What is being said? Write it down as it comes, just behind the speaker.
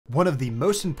One of the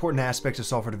most important aspects of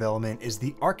software development is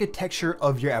the architecture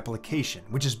of your application,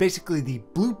 which is basically the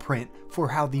blueprint for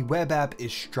how the web app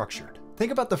is structured.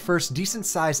 Think about the first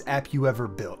decent-sized app you ever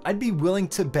built. I'd be willing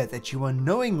to bet that you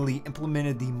unknowingly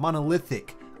implemented the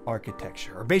monolithic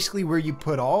architecture, or basically where you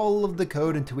put all of the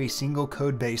code into a single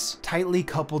code base tightly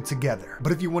coupled together.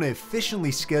 But if you want to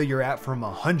efficiently scale your app from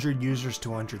 100 users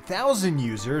to 100,000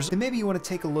 users, then maybe you want to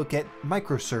take a look at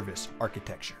microservice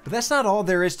architecture. But that's not all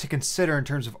there is to consider in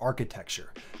terms of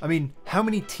architecture. I mean, how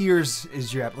many tiers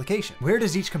is your application? Where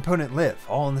does each component live?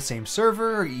 All on the same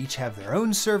server, or each have their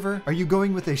own server? Are you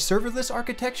going with a serverless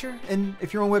architecture? And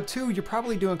if you're on Web 2, you're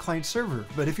probably doing client server.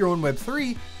 But if you're on Web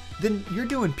 3, then you're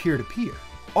doing peer-to-peer.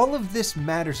 All of this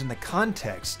matters in the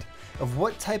context of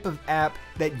what type of app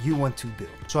that you want to build.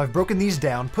 So I've broken these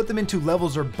down, put them into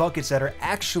levels or buckets that are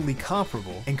actually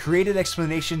comparable, and created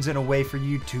explanations in a way for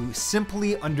you to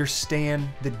simply understand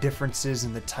the differences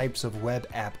in the types of web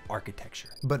app architecture.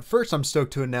 But first, I'm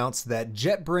stoked to announce that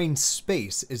JetBrains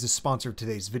Space is a sponsor of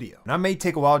today's video. And I may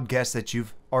take a wild guess that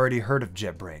you've already heard of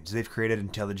JetBrains. They've created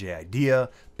IntelliJ IDEA,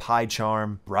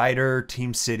 PyCharm, Rider,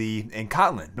 TeamCity, and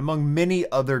Kotlin, among many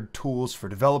other tools for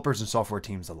developers and software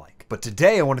teams alike. But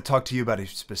today I want to talk to you about a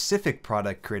specific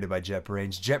product created by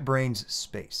JetBrains, JetBrains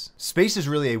Space. Space is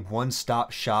really a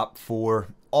one-stop shop for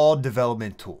all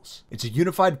development tools. It's a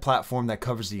unified platform that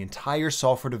covers the entire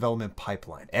software development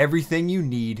pipeline. Everything you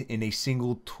need in a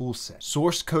single tool set.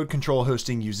 Source code control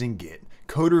hosting using Git,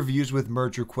 code reviews with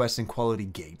merge requests and quality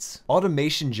gates,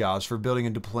 automation jobs for building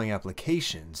and deploying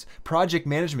applications, project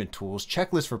management tools,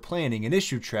 checklists for planning, an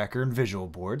issue tracker and visual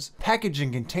boards, package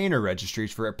and container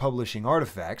registries for publishing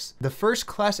artifacts, the first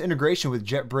class integration with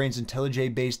JetBrains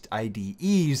IntelliJ-based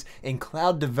IDEs, and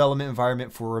cloud development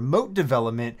environment for remote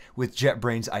development with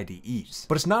JetBrains IDEs.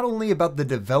 But it's not only about the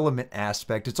development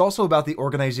aspect, it's also about the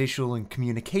organizational and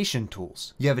communication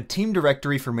tools. You have a team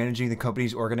directory for managing the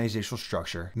company's organizational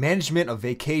structure, management of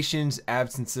vacations,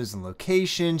 absences and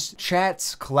locations,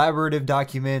 chats, collaborative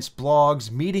documents,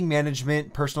 blogs, meeting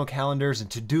management, personal calendars, and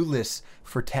to-do lists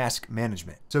for task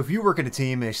management. So if you work in a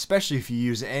team, especially if you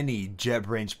use any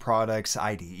JetBrains products,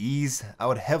 IDEs, I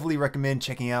would heavily recommend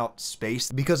checking out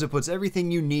Space because it puts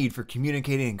everything you need for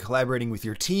communicating and collaborating with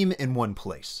your team in one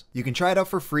place. You can try it out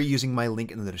for free using my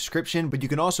link in the description, but you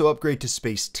can also upgrade to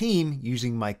Space Team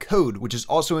using my code, which is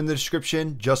also in the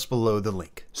description just below the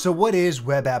link. So what is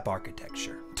web app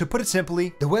architecture? To put it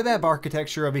simply, the web app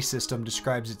architecture of a system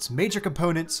describes its major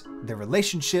components, their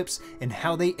relationships, and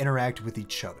how they interact with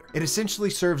each other. It essentially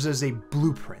serves as a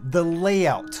blueprint, the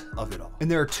layout of it all.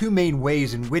 And there are two main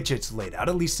ways in which it's laid out,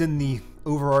 at least in the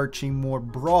overarching, more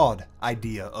broad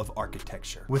idea of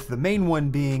architecture, with the main one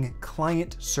being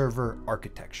client-server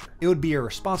architecture. It would be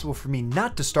irresponsible for me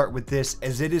not to start with this,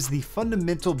 as it is the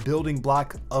fundamental building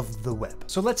block of the web.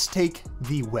 So let's take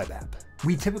the web app.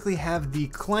 We typically have the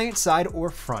client side or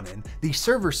front end, the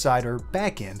server side or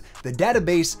back end, the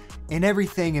database, and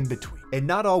everything in between. And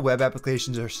not all web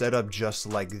applications are set up just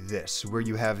like this, where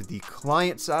you have the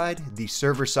client side, the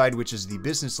server side, which is the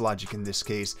business logic in this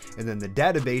case, and then the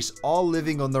database, all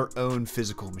living on their own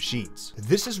physical machines.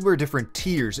 This is where different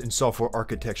tiers in software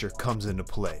architecture comes into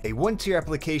play. A one-tier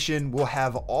application will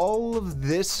have all of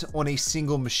this on a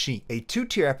single machine. A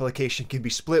two-tier application can be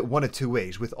split one of two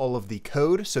ways, with all of the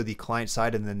code, so the client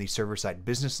side and then the server side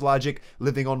business logic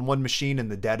living on one machine and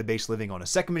the database living on a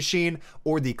second machine,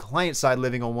 or the client side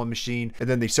living on one machine and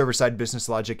then the server-side business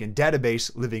logic and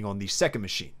database living on the second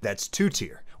machine. That's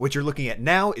two-tier. What you're looking at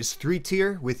now is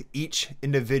three-tier, with each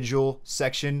individual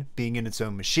section being in its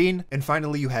own machine. And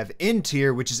finally, you have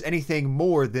N-tier, which is anything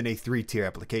more than a three-tier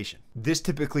application. This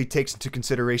typically takes into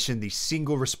consideration the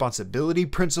single responsibility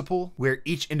principle, where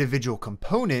each individual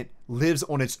component lives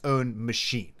on its own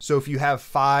machine. So if you have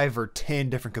 5 or 10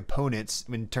 different components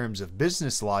in terms of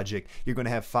business logic, you're going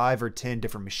to have 5 or 10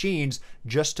 different machines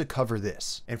just to cover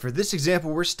this. And for this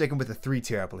example, we're sticking with a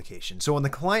three-tier application. So on the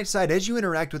client side, as you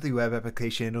interact with the web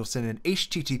application, it'll send an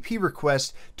HTTP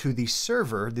request to the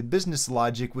server, the business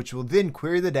logic, which will then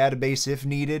query the database if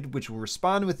needed, which will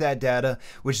respond with that data,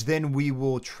 which then we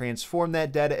will transform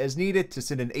that data as needed to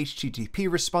send an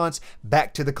HTTP response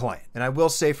back to the client. And I will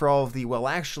say, for all of the well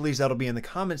actuallys, that'll be in the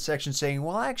comment section saying,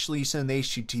 well, actually you send the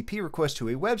HTTP request to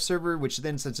a web server, which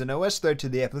then sends an OS thread to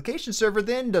the application server,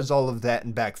 then does all of that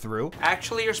and back through.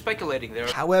 Actually, you're speculating there.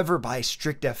 However, by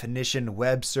strict definition,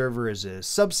 web server is a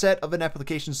subset of an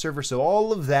application server, so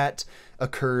all of that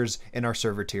occurs in our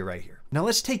server tier right here. Now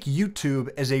let's take YouTube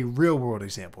as a real world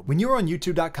example. When you were on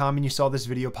youtube.com and you saw this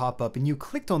video pop up and you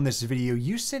clicked on this video,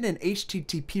 you sent an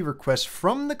HTTP request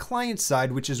from the client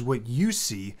side, which is what you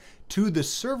see, to the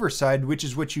server side, which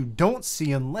is what you don't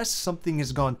see unless something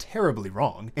has gone terribly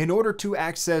wrong, in order to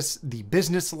access the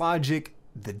business logic,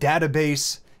 the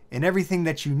database, and everything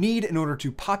that you need in order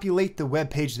to populate the web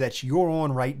page that you're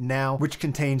on right now, which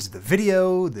contains the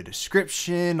video, the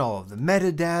description, all of the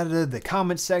metadata, the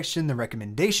comment section, the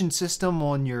recommendation system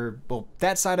on your, well,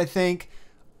 that side, I think,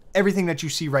 everything that you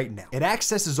see right now. It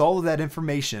accesses all of that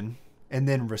information and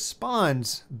then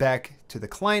responds back to the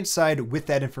client side with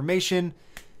that information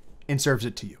and serves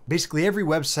it to you. Basically, every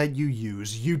website you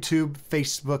use, YouTube,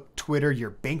 Facebook, Twitter, your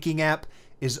banking app,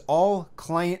 is all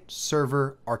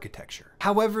client-server architecture.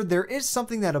 However, there is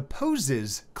something that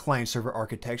opposes client-server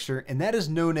architecture, and that is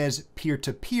known as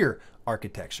peer-to-peer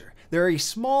architecture. There are a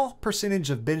small percentage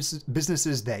of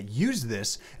businesses that use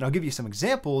this, and I'll give you some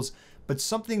examples, but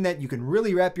something that you can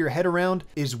really wrap your head around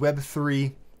is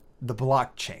Web3, the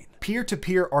blockchain.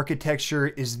 Peer-to-peer architecture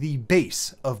is the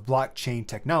base of blockchain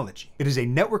technology. It is a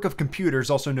network of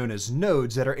computers, also known as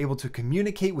nodes, that are able to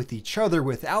communicate with each other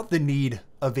without the need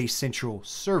of a central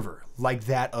server, like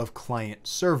that of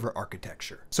client-server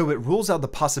architecture. So it rules out the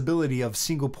possibility of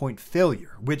single point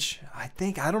failure, which I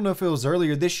don't know if it was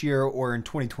earlier this year or in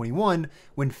 2021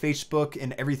 when Facebook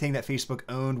and everything that Facebook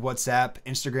owned, WhatsApp,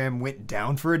 Instagram, went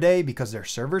down for a day because their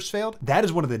servers failed. That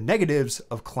is one of the negatives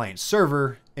of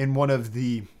client-server and one of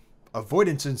the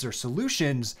avoidances or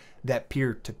solutions that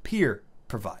peer-to-peer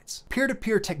provides.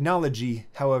 Peer-to-peer technology,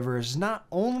 however, is not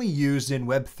only used in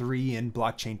Web3 and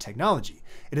blockchain technology.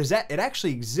 It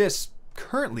actually exists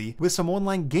currently with some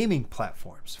online gaming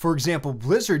platforms. For example,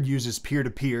 Blizzard uses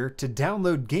peer-to-peer to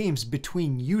download games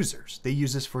between users. They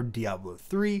use this for Diablo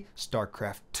 3,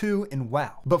 StarCraft 2, and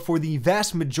WoW. But for the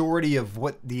vast majority of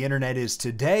what the internet is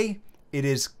today, it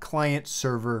is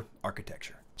client-server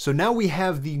architecture. So now we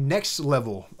have the next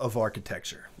level of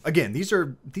architecture. Again, these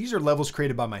are levels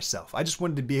created by myself. I just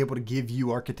wanted to be able to give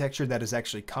you architecture that is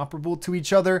actually comparable to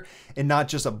each other and not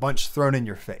just a bunch thrown in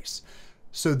your face.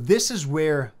 So this is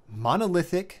where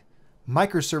monolithic,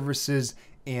 microservices,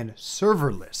 and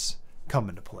serverless come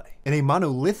into play. In a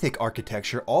monolithic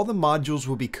architecture, all the modules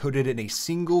will be coded in a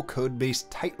single code base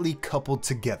tightly coupled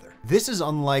together. This is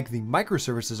unlike the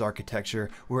microservices architecture,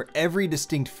 where every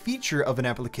distinct feature of an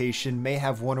application may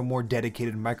have one or more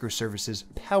dedicated microservices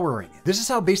powering it. This is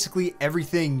how basically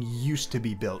everything used to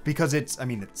be built, because it's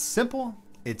simple,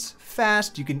 it's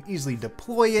fast, you can easily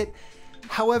deploy it.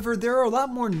 However, there are a lot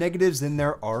more negatives than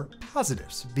there are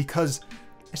positives, because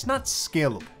it's not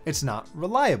scalable. It's not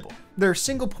reliable. There are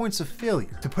single points of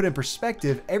failure. To put in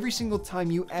perspective, every single time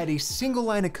you add a single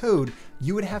line of code,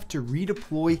 you would have to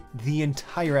redeploy the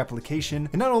entire application.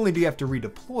 And not only do you have to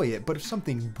redeploy it, but if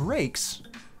something breaks,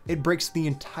 it breaks the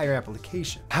entire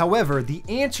application. However, the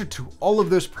answer to all of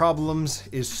those problems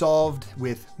is solved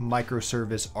with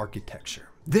microservice architecture.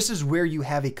 This is where you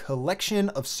have a collection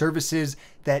of services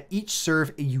that each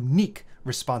serve a unique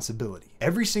responsibility.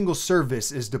 Every single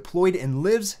service is deployed and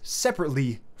lives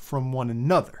separately from one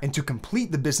another. And to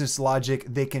complete the business logic,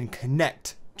 they can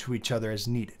connect to each other as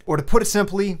needed. Or to put it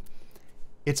simply,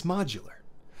 it's modular.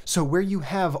 So where you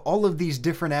have all of these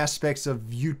different aspects of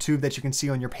YouTube that you can see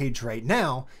on your page right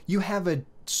now, you have a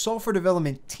software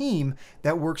development team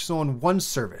that works on one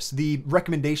service, the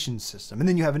recommendation system. And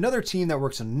then you have another team that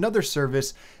works on another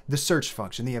service, the search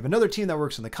function. Then you have another team that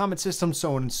works on the comment system,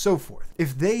 so on and so forth.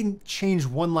 If they change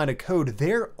one line of code,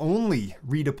 they're only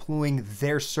redeploying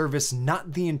their service,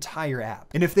 not the entire app.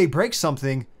 And if they break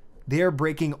something, they're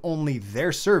breaking only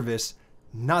their service,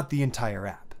 not the entire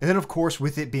app. And then of course,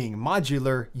 with it being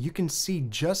modular, you can see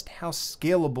just how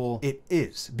scalable it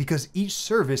is, because each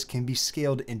service can be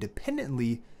scaled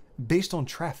independently based on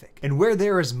traffic. And where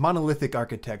there is monolithic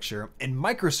architecture and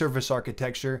microservice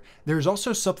architecture, there's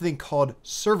also something called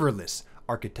serverless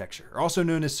architecture, also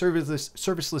known as serverless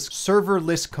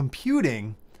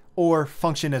computing, or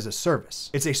function as a service.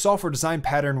 It's a software design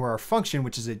pattern where our function,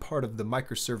 which is a part of the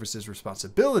microservices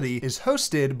responsibility, is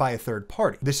hosted by a third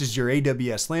party. This is your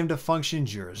AWS Lambda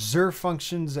functions, your Azure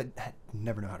functions, I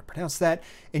never know how to pronounce that,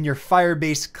 and your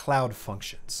Firebase cloud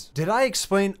functions. Did I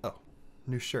explain? Oh,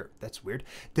 new shirt. That's weird.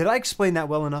 Did I explain that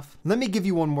well enough? Let me give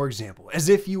you one more example, as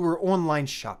if you were online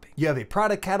shopping. You have a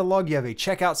product catalog, you have a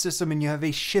checkout system, and you have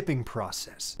a shipping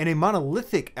process. In a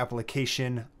monolithic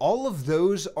application, all of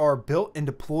those are built and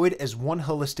deployed as one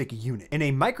holistic unit. In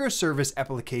a microservice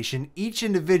application, each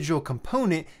individual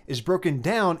component is broken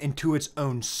down into its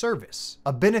own service.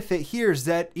 A benefit here is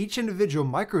that each individual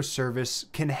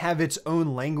microservice can have its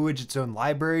own language, its own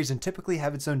libraries, and typically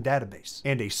have its own database.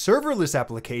 And a serverless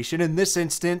application, in this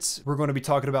instance, we're going to be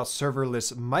talking about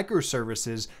serverless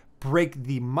microservices, break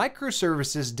the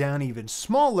microservices down even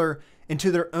smaller into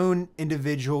their own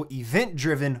individual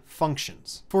event-driven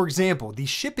functions. For example, the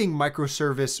shipping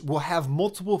microservice will have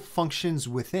multiple functions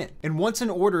within. And once an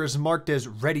order is marked as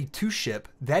ready to ship,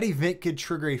 that event could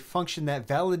trigger a function that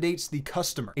validates the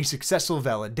customer. A successful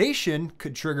validation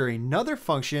could trigger another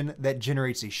function that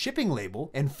generates a shipping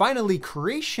label. And finally,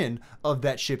 creation of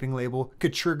that shipping label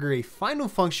could trigger a final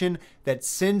function that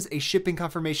sends a shipping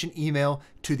confirmation email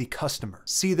to the customer.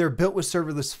 See, they're built with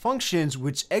serverless functions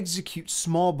which execute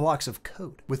small blocks of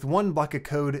code, with one block of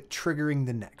code triggering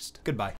the next. Goodbye.